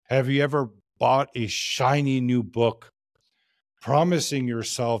Have you ever bought a shiny new book, promising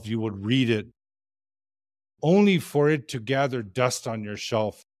yourself you would read it, only for it to gather dust on your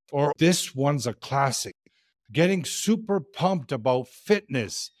shelf? Or this one's a classic, getting super pumped about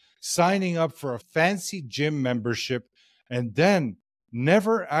fitness, signing up for a fancy gym membership, and then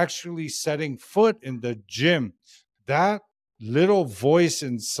never actually setting foot in the gym. That little voice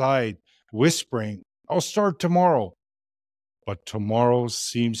inside whispering, I'll start tomorrow. But tomorrow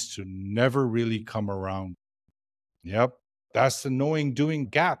seems to never really come around. Yep, that's the knowing doing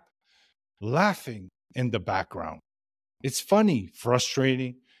gap, laughing in the background. It's funny,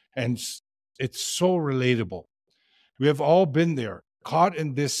 frustrating, and it's so relatable. We have all been there, caught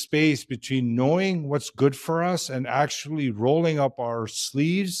in this space between knowing what's good for us and actually rolling up our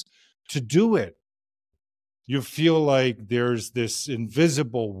sleeves to do it. You feel like there's this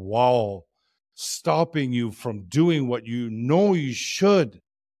invisible wall stopping you from doing what you know you should.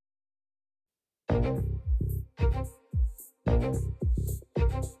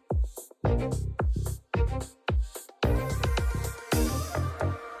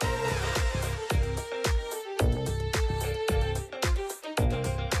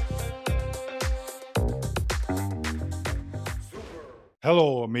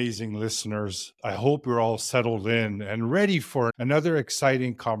 Hello, amazing listeners. I hope you're all settled in and ready for another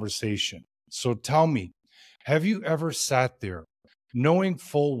exciting conversation. So tell me, have you ever sat there knowing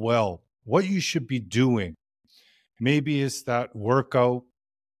full well what you should be doing? Maybe it's that workout,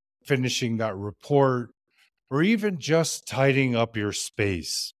 finishing that report, or even just tidying up your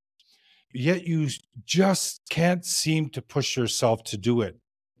space. Yet you just can't seem to push yourself to do it.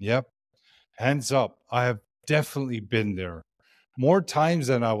 Yep, hands up. I have definitely been there more times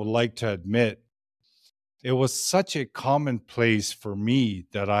than I would like to admit. It was such a commonplace for me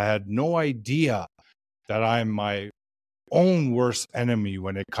that I had no idea that I'm my own worst enemy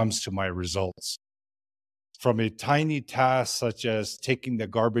when it comes to my results. From a tiny task such as taking the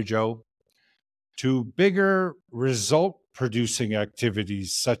garbage out to bigger result producing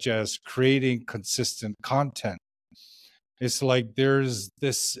activities such as creating consistent content. It's like there's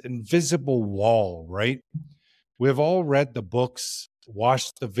this invisible wall, right? We've all read the books,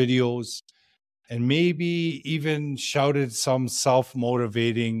 watched the videos, and maybe even shouted some self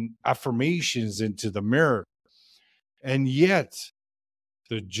motivating affirmations into the mirror. And yet,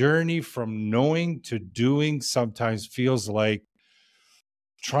 the journey from knowing to doing sometimes feels like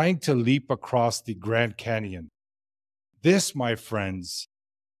trying to leap across the Grand Canyon. This, my friends,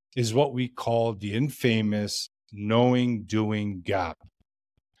 is what we call the infamous knowing doing gap.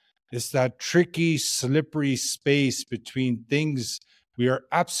 It's that tricky, slippery space between things we are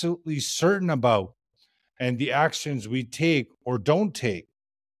absolutely certain about and the actions we take or don't take.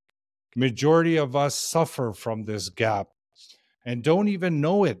 Majority of us suffer from this gap and don't even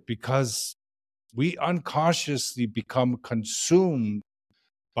know it because we unconsciously become consumed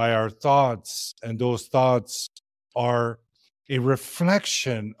by our thoughts, and those thoughts are a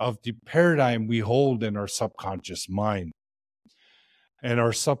reflection of the paradigm we hold in our subconscious mind. And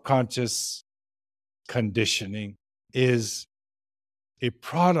our subconscious conditioning is a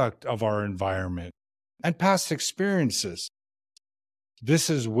product of our environment and past experiences. This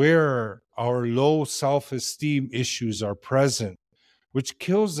is where our low self esteem issues are present, which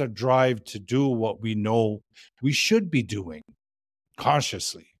kills the drive to do what we know we should be doing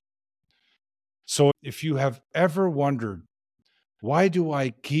consciously. So, if you have ever wondered, why do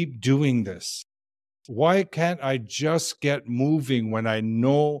I keep doing this? Why can't I just get moving when I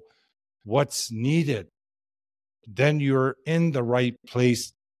know what's needed? Then you're in the right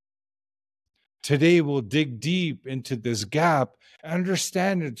place. Today, we'll dig deep into this gap,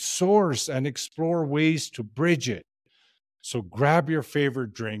 understand its source, and explore ways to bridge it. So grab your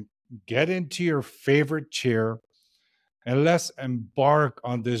favorite drink, get into your favorite chair, and let's embark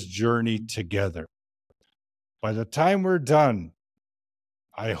on this journey together. By the time we're done,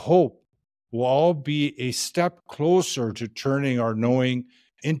 I hope we'll all be a step closer to turning our knowing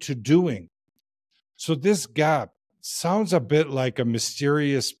into doing. So, this gap sounds a bit like a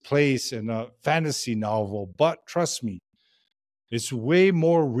mysterious place in a fantasy novel, but trust me, it's way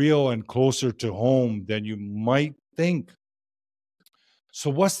more real and closer to home than you might think. So,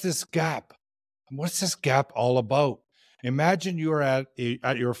 what's this gap? What's this gap all about? Imagine you're at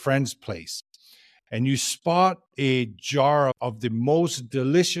your friend's place and you spot a jar of the most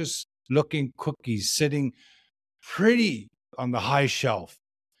delicious looking cookies sitting pretty on the high shelf.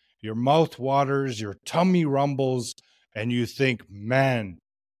 Your mouth waters, your tummy rumbles, and you think, man,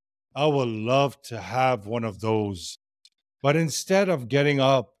 I would love to have one of those. But instead of getting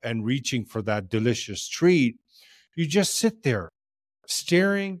up and reaching for that delicious treat, you just sit there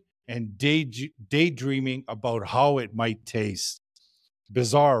staring and daydreaming about how it might taste.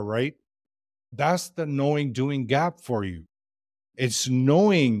 Bizarre, right? That's the knowing doing gap for you. It's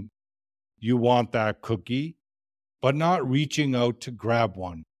knowing you want that cookie, but not reaching out to grab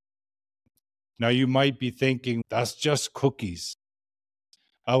one. Now, you might be thinking, that's just cookies.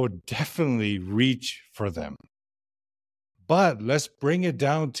 I would definitely reach for them. But let's bring it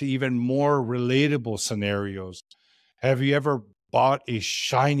down to even more relatable scenarios. Have you ever bought a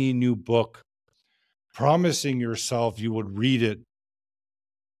shiny new book, promising yourself you would read it,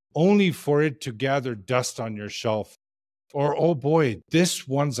 only for it to gather dust on your shelf? Or, oh boy, this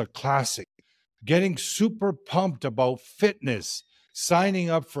one's a classic. Getting super pumped about fitness, signing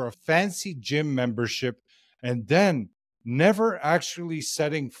up for a fancy gym membership, and then never actually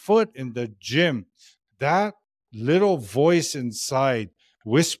setting foot in the gym. That little voice inside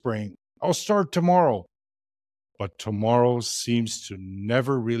whispering, I'll start tomorrow. But tomorrow seems to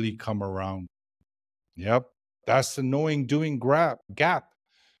never really come around. Yep, that's the knowing doing gap,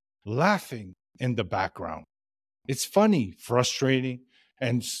 laughing in the background. It's funny, frustrating,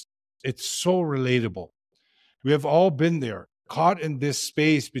 and it's so relatable. We have all been there, caught in this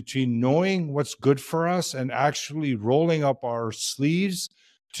space between knowing what's good for us and actually rolling up our sleeves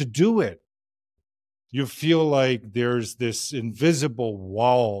to do it. You feel like there's this invisible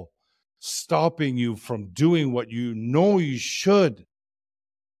wall stopping you from doing what you know you should.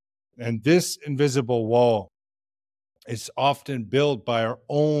 And this invisible wall is often built by our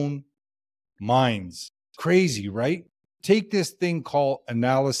own minds. Crazy, right? Take this thing called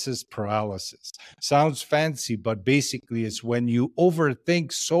analysis paralysis. Sounds fancy, but basically it's when you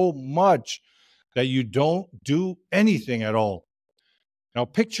overthink so much that you don't do anything at all. Now,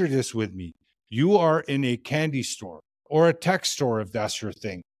 picture this with me. You are in a candy store or a tech store, if that's your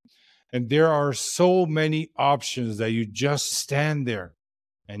thing, and there are so many options that you just stand there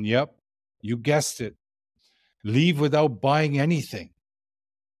and, yep, you guessed it, leave without buying anything.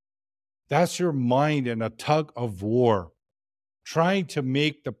 That's your mind in a tug of war, trying to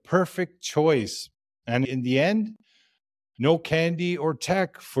make the perfect choice. And in the end, no candy or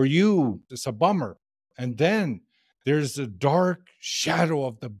tech for you. It's a bummer. And then there's the dark shadow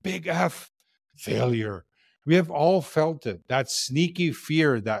of the big F, failure. We have all felt it, that sneaky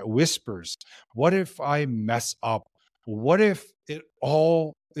fear that whispers, what if I mess up? What if it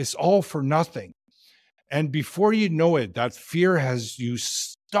all is all for nothing? And before you know it, that fear has you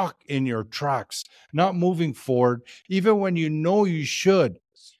stuck in your tracks, not moving forward, even when you know you should.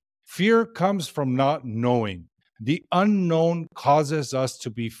 Fear comes from not knowing. The unknown causes us to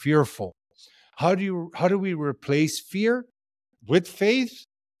be fearful. How do we replace fear? With faith?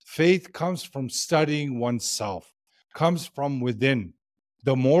 Faith comes from studying oneself, comes from within.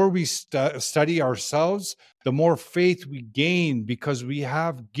 The more we study ourselves, the more faith we gain because we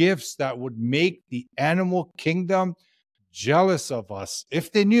have gifts that would make the animal kingdom jealous of us if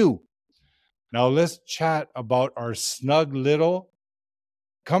they knew. Now let's chat about our snug little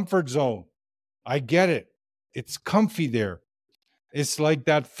comfort zone. I get it. It's comfy there. It's like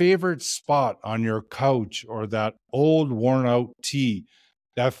that favorite spot on your couch or that old worn out tea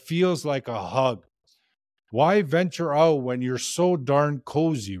that feels like a hug. Why venture out when you're so darn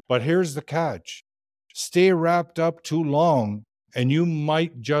cozy? But here's the catch: stay wrapped up too long, and you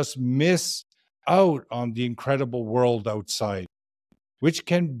might just miss out on the incredible world outside, which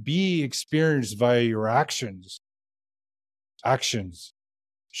can be experienced via your actions. Actions.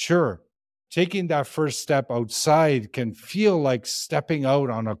 Sure, taking that first step outside can feel like stepping out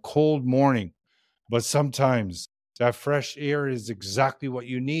on a cold morning, but sometimes that fresh air is exactly what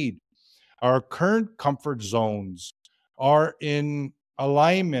you need. Our current comfort zones are in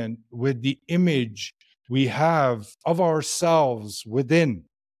alignment with the image we have of ourselves within,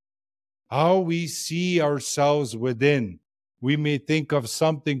 how we see ourselves within. We may think of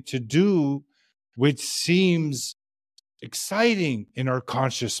something to do which seems exciting in our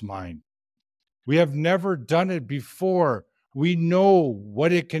conscious mind. We have never done it before. We know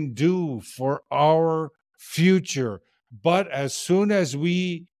what it can do for our future. But as soon as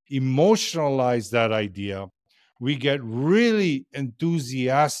we emotionalize that idea, we get really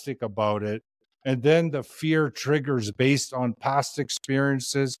enthusiastic about it. And then the fear triggers based on past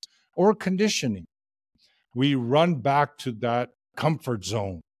experiences or conditioning. We run back to that comfort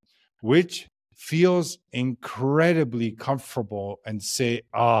zone, which feels incredibly comfortable, and say,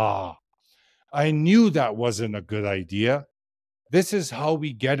 I knew that wasn't a good idea. This is how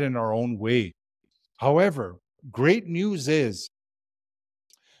we get in our own way. However, great news is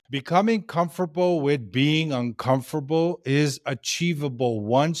becoming comfortable with being uncomfortable is achievable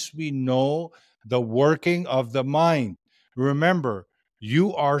once we know the working of the mind. Remember,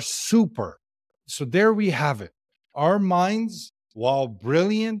 You are super. So there we have it. Our minds, while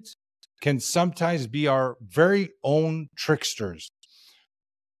brilliant, can sometimes be our very own tricksters.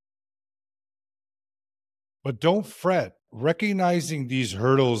 But don't fret. Recognizing these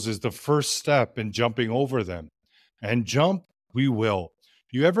hurdles is the first step in jumping over them. And jump, we will.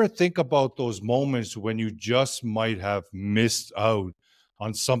 You ever think about those moments when you just might have missed out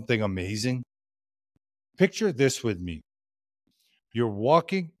on something amazing? Picture this with me. You're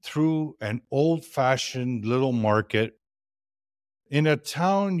walking through an old fashioned little market in a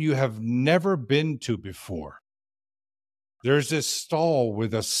town you have never been to before. There's this stall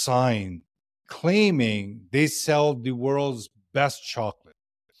with a sign claiming they sell the world's best chocolate.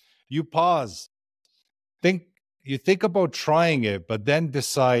 You pause, think you think about trying it, but then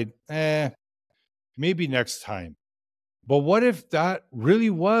decide, maybe next time. But what if that really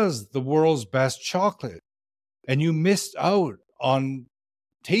was the world's best chocolate and you missed out on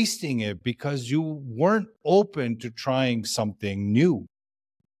tasting it because you weren't open to trying something new?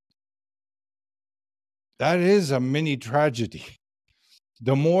 That is a mini tragedy.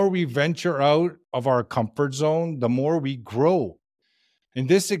 The more we venture out of our comfort zone, the more we grow. In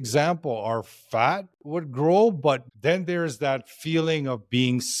this example, our fat would grow, but then there's that feeling of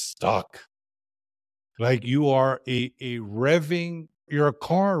being stuck. Like you are a revving, you're a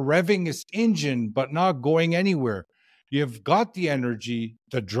car revving its engine, but not going anywhere. You've got the energy,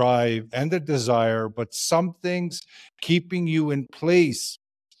 the drive, and the desire, but something's keeping you in place.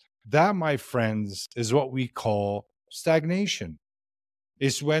 That, my friends, is what we call stagnation.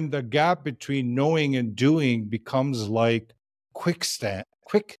 It's when the gap between knowing and doing becomes like quicksand,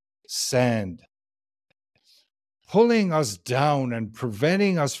 pulling us down and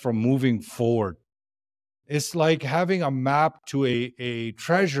preventing us from moving forward. It's like having a map to a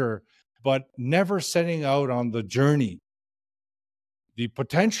treasure, but never setting out on the journey. The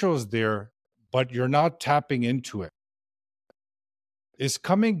potential is there, but you're not tapping into it. It's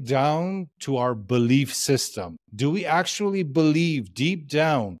coming down to our belief system. Do we actually believe deep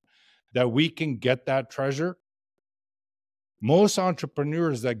down that we can get that treasure? Most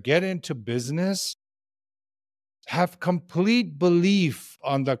entrepreneurs that get into business have complete belief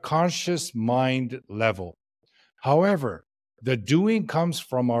on the conscious mind level. However, the doing comes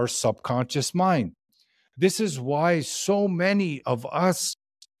from our subconscious mind. This is why so many of us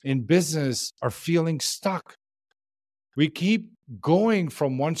in business are feeling stuck. We keep going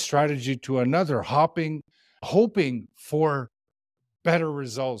from one strategy to another, hoping for better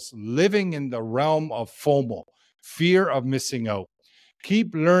results, living in the realm of FOMO, fear of missing out.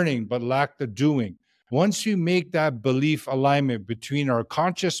 Keep learning, but lack the doing. Once you make that belief alignment between our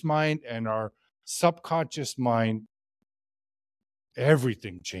conscious mind and our subconscious mind,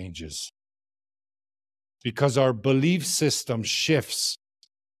 everything changes because our belief system shifts.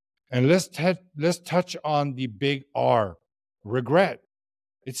 And let's touch on the big R, regret.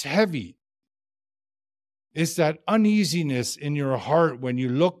 It's heavy. It's that uneasiness in your heart when you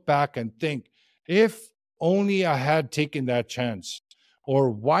look back and think, if only I had taken that chance, or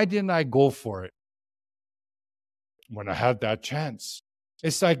why didn't I go for it when I had that chance?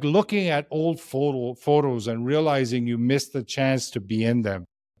 It's like looking at old photos and realizing you missed the chance to be in them.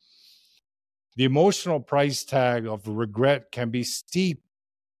 The emotional price tag of regret can be steep,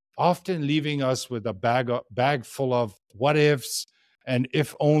 often leaving us with a bag full of what ifs and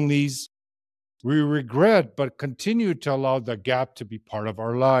if onlys. We regret, but continue to allow the gap to be part of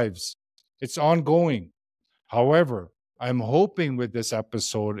our lives. It's ongoing. However, I'm hoping with this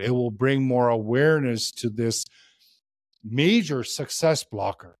episode, it will bring more awareness to this major success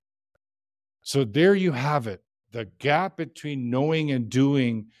blocker. So there you have it. The gap between knowing and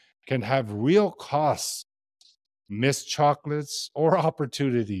doing can have real costs, missed chocolates or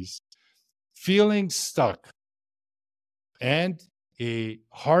opportunities, feeling stuck, and a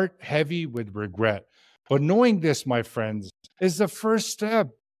heart heavy with regret. But knowing this, my friends, is the first step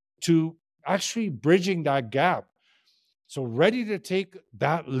to actually bridging that gap. So, ready to take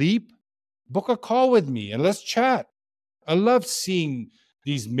that leap? Book a call with me and let's chat. I love seeing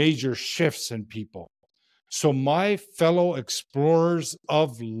these major shifts in people. So, my fellow explorers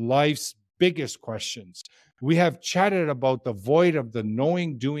of life's biggest questions, we have chatted about the void of the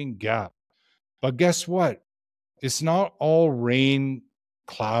knowing doing gap. But guess what? It's not all rain,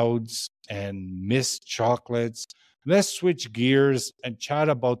 clouds, and mist chocolates. Let's switch gears and chat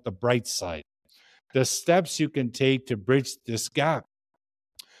about the bright side, the steps you can take to bridge this gap.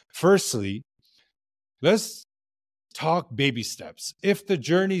 Firstly, let's talk baby steps. If the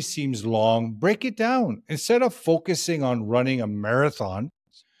journey seems long, break it down. Instead of focusing on running a marathon,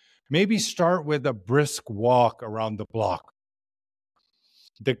 maybe start with a brisk walk around the block.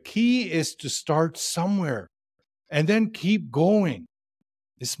 The key is to start somewhere and then keep going.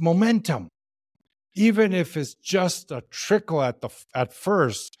 It's momentum. Even if it's just a trickle at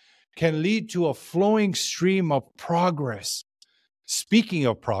first, can lead to a flowing stream of progress. Speaking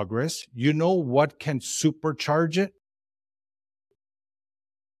of progress, you know what can supercharge it?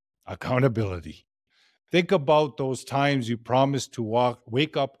 Accountability. Think about those times you promised to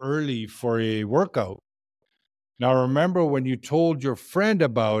wake up early for a workout. Now, remember when you told your friend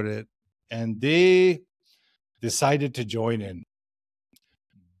about it and they decided to join in.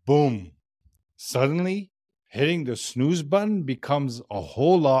 Boom. Suddenly, hitting the snooze button becomes a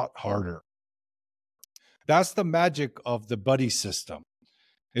whole lot harder. That's the magic of the buddy system.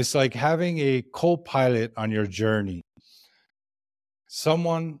 It's like having a co pilot on your journey,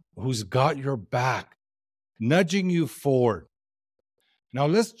 someone who's got your back, nudging you forward. Now,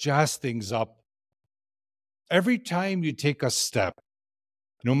 let's jazz things up. Every time you take a step,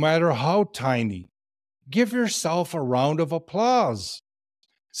 no matter how tiny, give yourself a round of applause.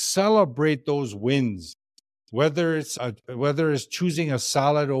 Celebrate those wins. Whether it's choosing a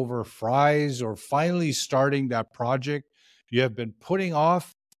salad over fries or finally starting that project you have been putting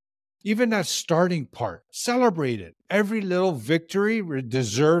off, even that starting part, celebrate it. Every little victory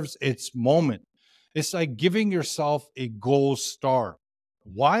deserves its moment. It's like giving yourself a gold star.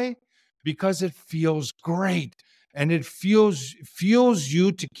 Why? Because it feels great and it fuels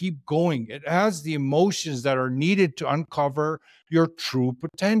you to keep going. It has the emotions that are needed to uncover your true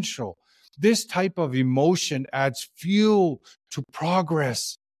potential. This type of emotion adds fuel to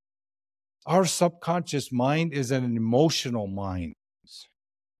progress. Our subconscious mind is an emotional mind.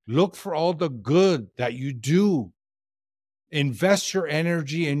 Look for all the good that you do. Invest your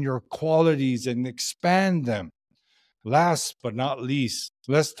energy in your qualities and expand them. Last but not least,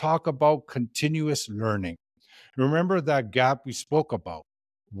 let's talk about continuous learning. Remember that gap we spoke about.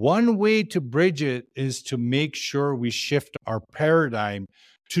 One way to bridge it is to make sure we shift our paradigm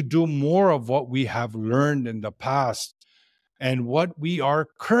to do more of what we have learned in the past and what we are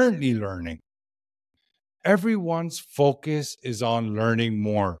currently learning. Everyone's focus is on learning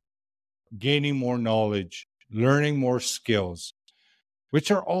more, gaining more knowledge, learning more skills,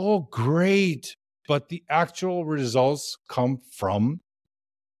 which are all great, but the actual results come from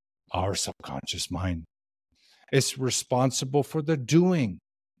our subconscious mind. It's responsible for the doing.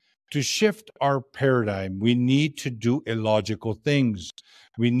 To shift our paradigm, we need to do illogical things.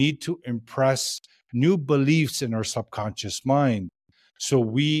 We need to impress new beliefs in our subconscious mind. So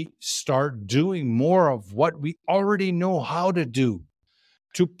we start doing more of what we already know how to do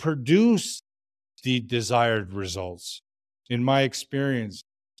to produce the desired results. In my experience,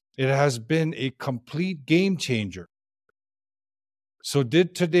 it has been a complete game changer. So,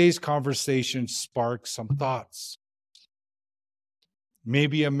 did today's conversation spark some thoughts?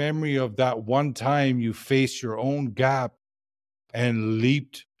 Maybe a memory of that one time you faced your own gap and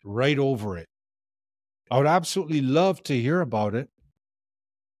leaped right over it. I would absolutely love to hear about it.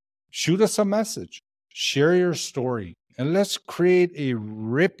 Shoot us a message, share your story, and let's create a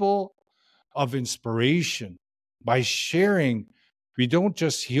ripple of inspiration. By sharing, we don't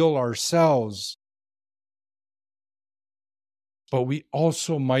just heal ourselves, but we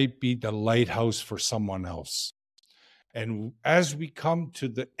also might be the lighthouse for someone else. And as we come to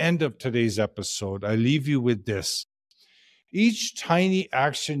the end of today's episode, I leave you with this. Each tiny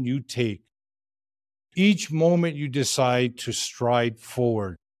action you take, each moment you decide to stride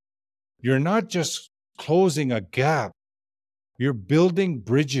forward, you're not just closing a gap, you're building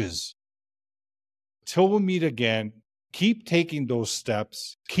bridges. Till we meet again, keep taking those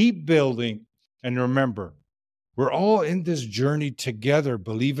steps, keep building, and remember, we're all in this journey together,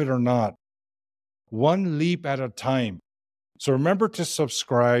 believe it or not, one leap at a time. So remember to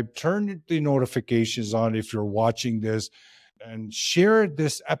subscribe, turn the notifications on if you're watching this, and share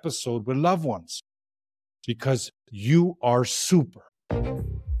this episode with loved ones because you are super.